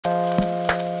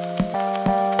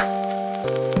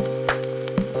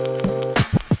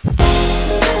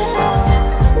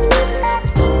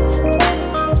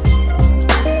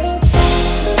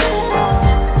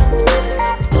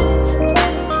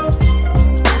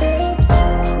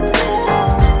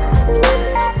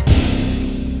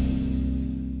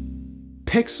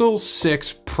Pixel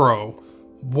 6 Pro.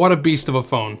 What a beast of a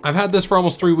phone. I've had this for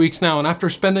almost 3 weeks now, and after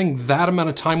spending that amount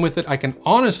of time with it, I can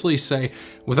honestly say,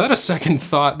 without a second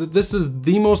thought, that this is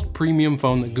the most premium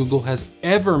phone that Google has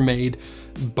ever made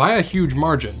by a huge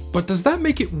margin. But does that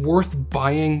make it worth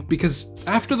buying? Because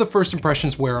after the first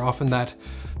impressions wear off and that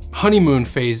honeymoon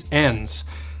phase ends,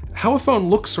 how a phone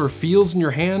looks or feels in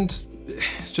your hand,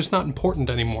 it's just not important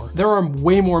anymore. There are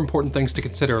way more important things to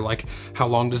consider, like how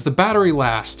long does the battery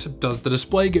last? Does the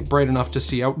display get bright enough to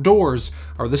see outdoors?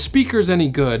 Are the speakers any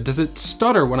good? Does it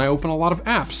stutter when I open a lot of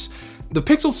apps? The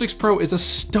Pixel 6 Pro is a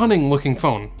stunning looking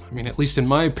phone. I mean, at least in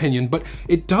my opinion, but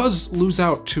it does lose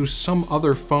out to some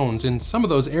other phones in some of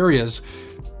those areas,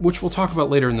 which we'll talk about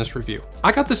later in this review.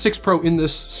 I got the 6 Pro in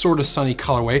this sort of sunny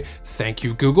colorway. Thank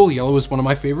you, Google. Yellow is one of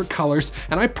my favorite colors,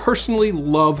 and I personally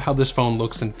love how this phone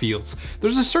looks and feels.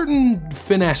 There's a certain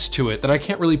finesse to it that I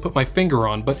can't really put my finger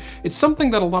on, but it's something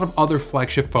that a lot of other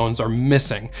flagship phones are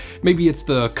missing. Maybe it's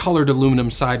the colored aluminum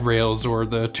side rails, or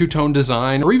the two-tone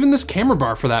design, or even this camera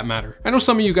bar for that matter. I know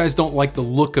some of you guys don't like the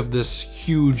look of this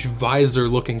huge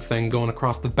visor-looking thing going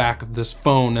across the back of this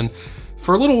phone, and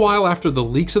for a little while after the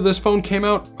leaks of this phone came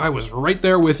out, I was right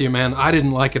there with you, man. I didn't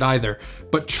like it either.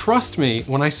 But trust me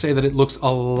when I say that it looks a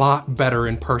lot better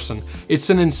in person.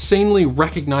 It's an insanely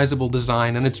recognizable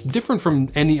design, and it's different from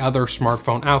any other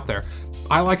smartphone out there.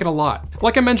 I like it a lot.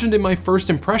 Like I mentioned in my first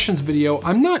impressions video,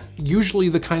 I'm not usually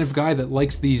the kind of guy that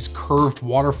likes these curved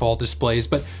waterfall displays,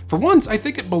 but for once, I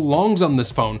think it belongs on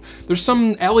this phone. There's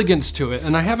some elegance to it,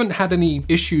 and I haven't had any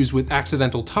issues with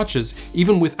accidental touches,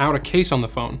 even without a case on the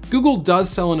phone. Google does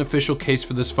sell an official case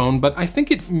for this phone, but I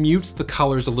think it mutes the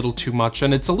colors a little too much,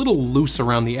 and it's a little loose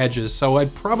around the edges, so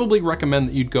I'd probably recommend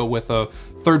that you'd go with a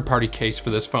third-party case for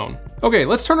this phone. Okay,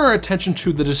 let's turn our attention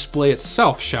to the display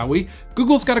itself, shall we?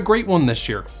 Google's got a great one this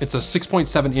year. It's a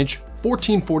 6.7-inch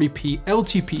 1440p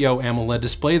LTPO AMOLED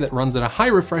display that runs at a high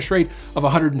refresh rate of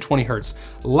 120 Hz.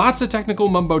 Lots of technical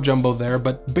mumbo jumbo there,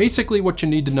 but basically what you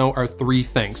need to know are 3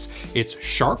 things. It's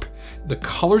sharp, the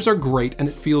colors are great, and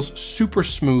it feels super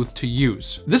smooth to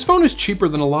use. This phone is cheaper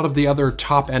than a lot of the other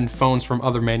top-end phones from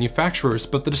other manufacturers,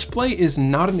 but the display is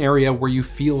not an area where you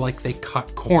feel like they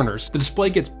cut corners. The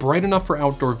display gets bright enough for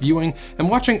outdoor viewing, and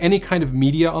watching any kind of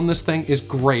media on this thing is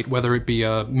great, whether it be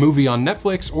a movie on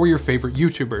Netflix or your favorite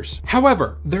YouTubers.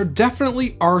 However, there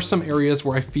definitely are some areas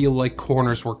where I feel like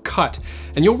corners were cut,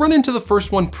 and you'll run into the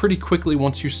first one pretty quickly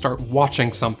once you start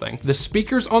watching something. The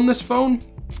speakers on this phone,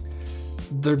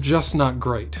 they're just not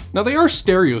great. Now they are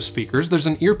stereo speakers. There's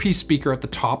an earpiece speaker at the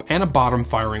top and a bottom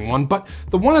firing one, but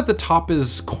the one at the top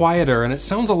is quieter and it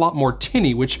sounds a lot more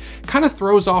tinny, which kind of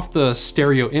throws off the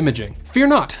stereo imaging. Fear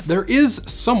not, there is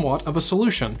somewhat of a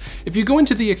solution. If you go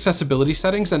into the accessibility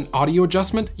settings and audio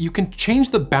adjustment, you can change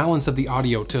the balance of the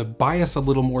audio to bias a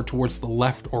little more towards the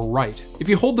left or right. If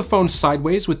you hold the phone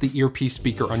sideways with the earpiece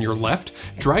speaker on your left,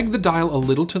 drag the dial a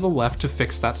little to the left to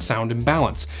fix that sound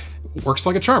imbalance. It works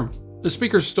like a charm. The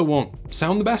speakers still won't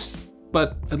sound the best,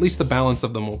 but at least the balance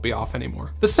of them won't be off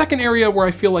anymore. The second area where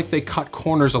I feel like they cut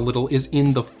corners a little is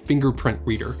in the fingerprint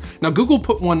reader. Now Google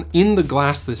put one in the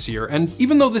glass this year, and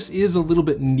even though this is a little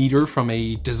bit neater from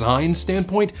a design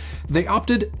standpoint, they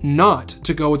opted not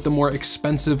to go with the more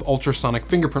expensive ultrasonic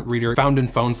fingerprint reader found in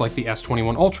phones like the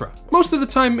S21 Ultra. Most of the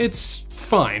time it's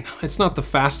fine. It's not the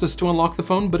fastest to unlock the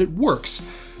phone, but it works.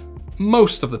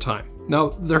 Most of the time. Now,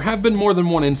 there have been more than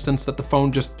one instance that the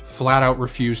phone just flat out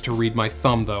refused to read my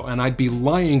thumb though, and I'd be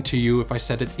lying to you if I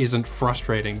said it isn't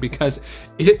frustrating, because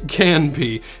it can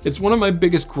be. It's one of my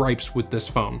biggest gripes with this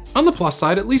phone. On the plus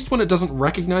side, at least when it doesn't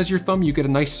recognize your thumb, you get a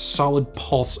nice solid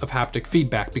pulse of haptic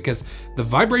feedback, because the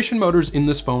vibration motors in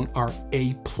this phone are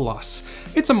A+.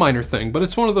 It's a minor thing, but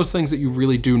it's one of those things that you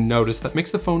really do notice that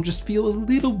makes the phone just feel a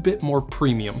little bit more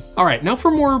premium. All right, now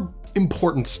for more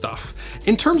important stuff.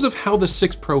 In terms of how the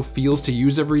 6 Pro feels to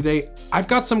use every day, I've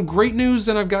got some great news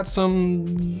and I've got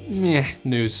some meh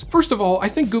news. First of all, I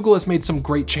think Google has made some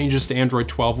great changes to Android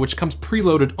 12, which comes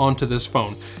preloaded onto this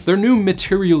phone. Their new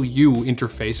Material You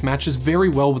interface matches very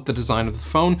well with the design of the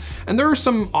phone, and there are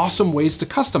some awesome ways to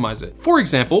customize it. For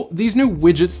example, these new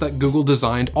widgets that Google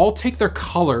designed all take their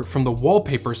color from the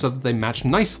wallpaper so that they match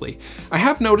nicely. I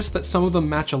have noticed that some of them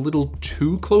match a little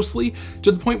too closely,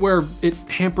 to the point where it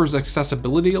hampers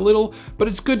accessibility a little, but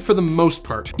it's good for the most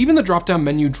part. Even the drop-down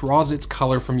menu draws its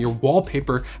color from your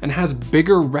wallpaper and has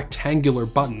bigger rectangular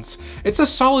buttons. It's a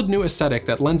solid new aesthetic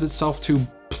that lends itself to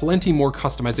plenty more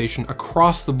customization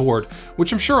across the board,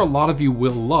 which I'm sure a lot of you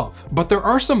will love. But there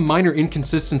are some minor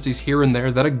inconsistencies here and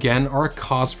there that again are a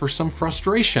cause for some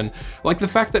frustration, like the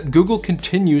fact that Google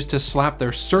continues to slap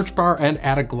their search bar and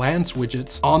at-a-glance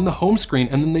widgets on the home screen,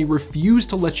 and then they refuse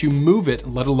to let you move it,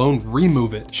 let alone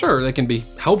remove it. Sure, they can be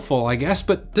helpful, I guess,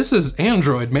 but this is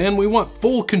Android, man. We want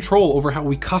full control over how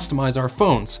we customize our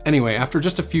phones. Anyway, after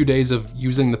just a few days of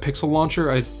using the Pixel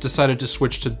launcher, I decided to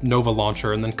switch to Nova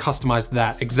Launcher and then customize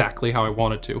that exactly how I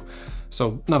wanted to.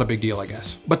 So not a big deal, I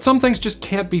guess. But some things just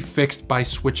can't be fixed by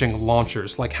switching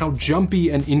launchers, like how jumpy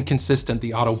and inconsistent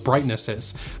the auto brightness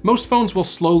is. Most phones will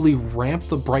slowly ramp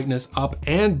the brightness up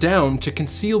and down to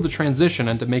conceal the transition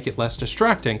and to make it less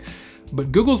distracting.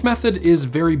 But Google's method is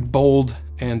very bold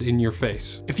and in your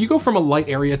face. If you go from a light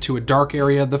area to a dark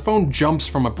area, the phone jumps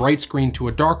from a bright screen to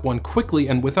a dark one quickly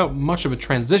and without much of a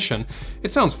transition.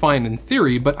 It sounds fine in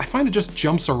theory, but I find it just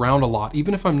jumps around a lot,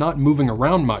 even if I'm not moving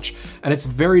around much, and it's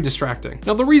very distracting.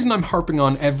 Now, the reason I'm harping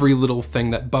on every little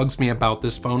thing that bugs me about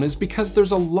this phone is because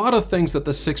there's a lot of things that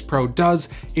the 6 Pro does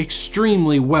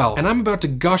extremely well, and I'm about to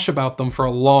gush about them for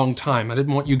a long time. I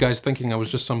didn't want you guys thinking I was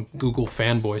just some Google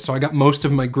fanboy, so I got most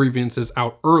of my grievances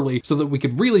out early so that we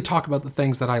could really talk about the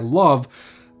things that I love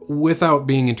without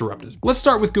being interrupted. Let's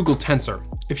start with Google Tensor.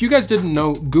 If you guys didn't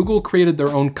know, Google created their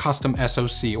own custom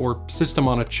SoC, or system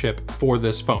on a chip, for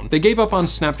this phone. They gave up on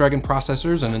Snapdragon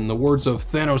processors and, in the words of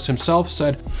Thanos himself,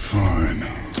 said, "Fine,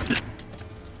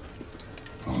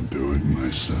 I'll do it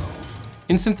myself."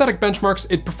 In synthetic benchmarks,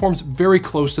 it performs very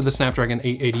close to the Snapdragon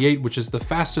 888, which is the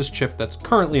fastest chip that's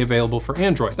currently available for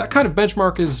Android. That kind of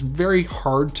benchmark is very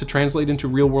hard to translate into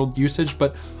real-world usage,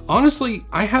 but honestly,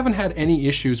 I haven't had any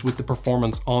issues with the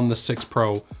performance on the 6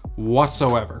 Pro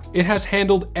whatsoever. It has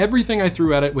handled everything I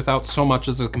threw at it without so much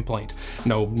as a complaint.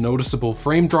 No noticeable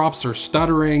frame drops or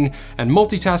stuttering, and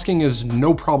multitasking is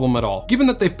no problem at all. Given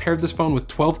that they've paired this phone with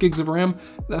 12 gigs of RAM,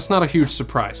 that's not a huge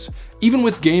surprise. Even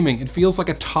with gaming, it feels like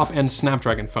a top-end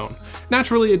Snapdragon phone.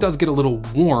 Naturally, it does get a little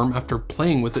warm after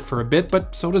playing with it for a bit,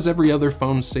 but so does every other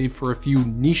phone save for a few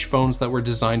niche phones that were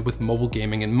designed with mobile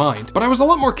gaming in mind. But I was a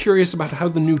lot more curious about how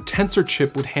the new Tensor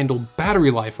chip would handle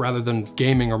battery life rather than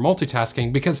gaming or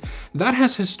multitasking, because that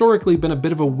has historically been a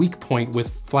bit of a weak point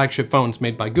with flagship phones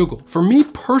made by Google. For me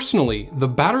personally, the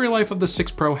battery life of the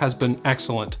 6 Pro has been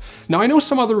excellent. Now, I know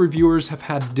some other reviewers have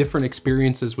had different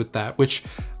experiences with that, which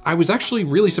I was actually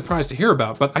really surprised to hear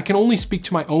about, but I can only speak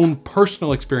to my own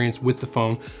personal experience with the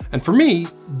phone, and for me,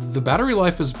 the battery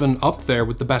life has been up there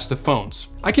with the best of phones.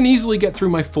 I can easily get through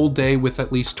my full day with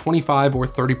at least 25 or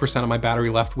 30% of my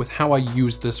battery left with how I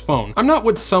use this phone. I'm not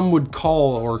what some would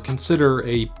call or consider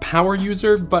a power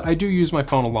user, but I do use my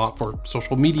phone a lot for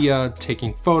social media,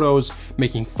 taking photos,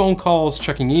 making phone calls,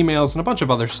 checking emails, and a bunch of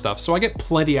other stuff, so I get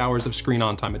plenty hours of screen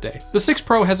on time a day. The 6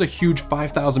 Pro has a huge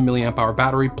 5,000 mAh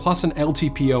battery plus an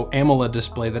LTPO AMOLED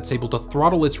display that's able to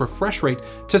throttle its refresh rate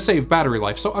to save battery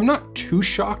life, so I'm not too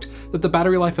shocked that the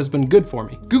battery life has been good for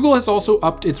me. Google has also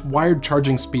upped its wired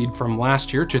charging speed from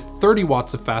last year to 30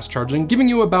 watts of fast charging, giving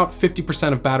you about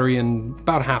 50% of battery in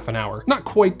about half an hour. Not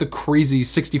quite the crazy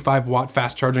 65-watt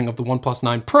fast charging of the OnePlus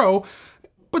 9 Pro,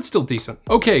 but still decent.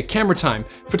 Okay, camera time.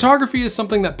 Photography is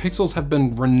something that Pixels have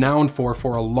been renowned for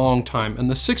a long time, and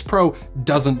the 6 Pro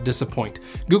doesn't disappoint.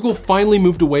 Google finally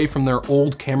moved away from their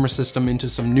old camera system into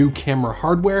some new camera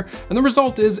hardware, and the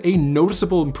result is a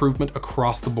noticeable improvement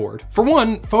across the board. For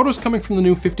one, photos coming from the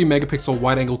new 50 megapixel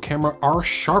wide-angle camera are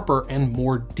sharper and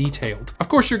more detailed. Of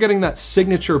course, you're getting that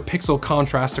signature pixel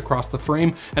contrast across the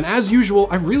frame, and as usual,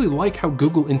 I really like how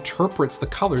Google interprets the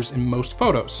colors in most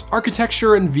photos.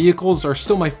 Architecture and vehicles are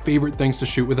still my favorite things to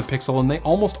shoot with a Pixel, and they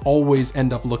almost always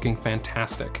end up looking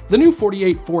fantastic. The new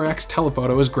 48-4x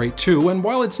telephoto is great too, and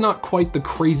while it's not quite the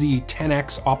crazy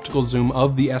 10x optical zoom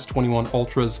of the S21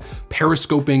 Ultra's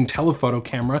periscoping telephoto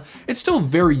camera, it's still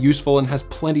very useful and has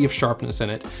plenty of sharpness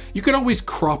in it. You could always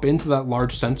crop into that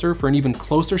large sensor for an even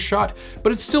closer shot,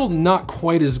 but it's still not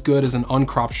quite as good as an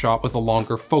uncropped shot with a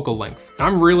longer focal length.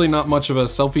 I'm really not much of a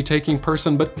selfie-taking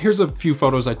person, but here's a few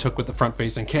photos I took with the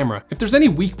front-facing camera. If there's any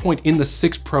weak point in the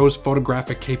 6 Pro's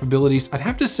photographic capabilities, I'd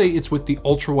have to say it's with the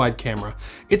ultra-wide camera.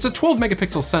 It's a 12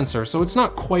 megapixel sensor, so it's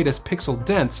not quite as pixel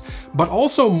dense, but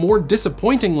also more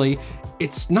disappointingly,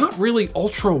 it's not really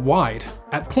ultra-wide.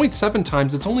 At 0.7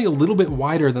 times, it's only a little bit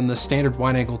wider than the standard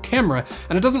wide-angle camera,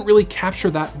 and it doesn't really capture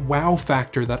that wow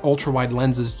factor that ultra-wide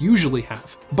lenses usually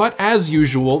have. But as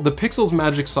usual, the Pixel's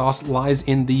magic sauce lies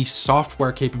in the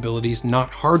software capabilities, not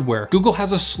hardware. Google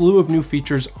has a slew of new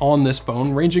features on this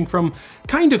phone, ranging from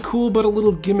kinda cool but a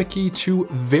little gimmicky to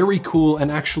very cool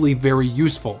and actually very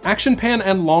useful. Action Pan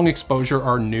and long exposure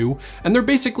are new, and they're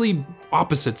basically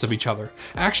opposites of each other.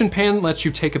 Action Pan lets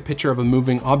you take a picture of a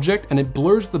moving object and it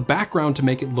blurs the background to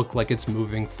make it look like it's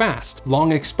moving fast.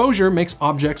 Long exposure makes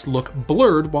objects look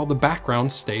blurred while the background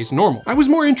stays normal. I was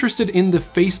more interested in the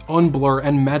face unblur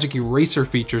and magic eraser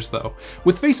features though.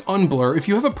 With face unblur, if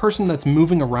you have a person that's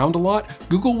moving around a lot,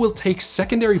 Google will take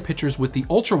secondary pictures with the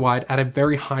ultra wide at a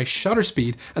very high shutter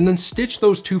speed and then stitch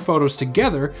those two photos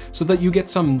together so that you get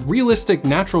some realistic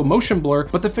natural motion blur,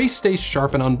 but the face stays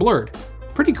sharp and unblurred.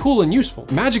 Pretty cool and useful.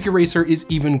 Magic Eraser is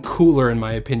even cooler in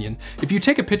my opinion. If you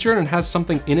take a picture and it has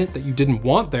something in it that you didn't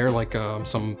want there, like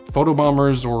some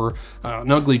photobombers or an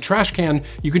ugly trash can,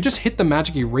 you can just hit the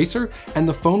Magic Eraser and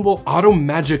the phone will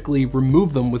auto-magically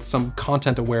remove them with some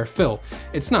content-aware fill.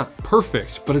 It's not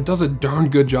perfect, but it does a darn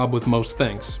good job with most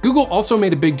things. Google also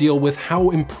made a big deal with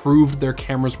how improved their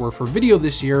cameras were for video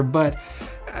this year, but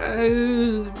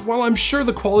while I'm sure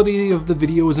the quality of the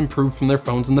video is improved from their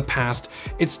phones in the past,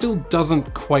 it still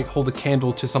doesn't quite hold a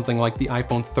candle to something like the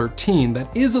iPhone 13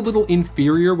 that is a little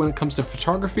inferior when it comes to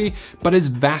photography, but is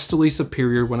vastly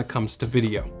superior when it comes to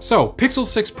video. So, Pixel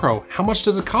 6 Pro, how much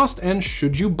does it cost and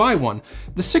should you buy one?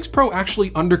 The 6 Pro actually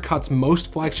undercuts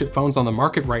most flagship phones on the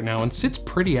market right now and sits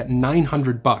pretty at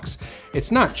 $900.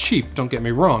 It's not cheap, don't get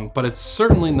me wrong, but it's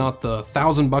certainly not the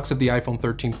 $1,000 of the iPhone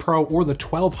 13 Pro or the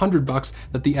 $1,200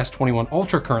 that the S21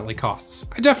 Ultra currently costs.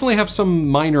 I definitely have some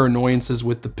minor annoyances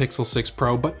with the Pixel 6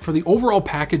 Pro, but for the overall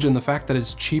package and the fact that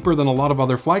it's cheaper than a lot of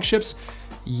other flagships,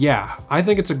 yeah, I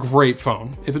think it's a great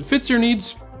phone. If it fits your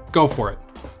needs, go for it.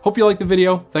 Hope you liked the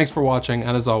video, thanks for watching,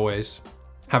 and as always,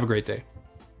 have a great day.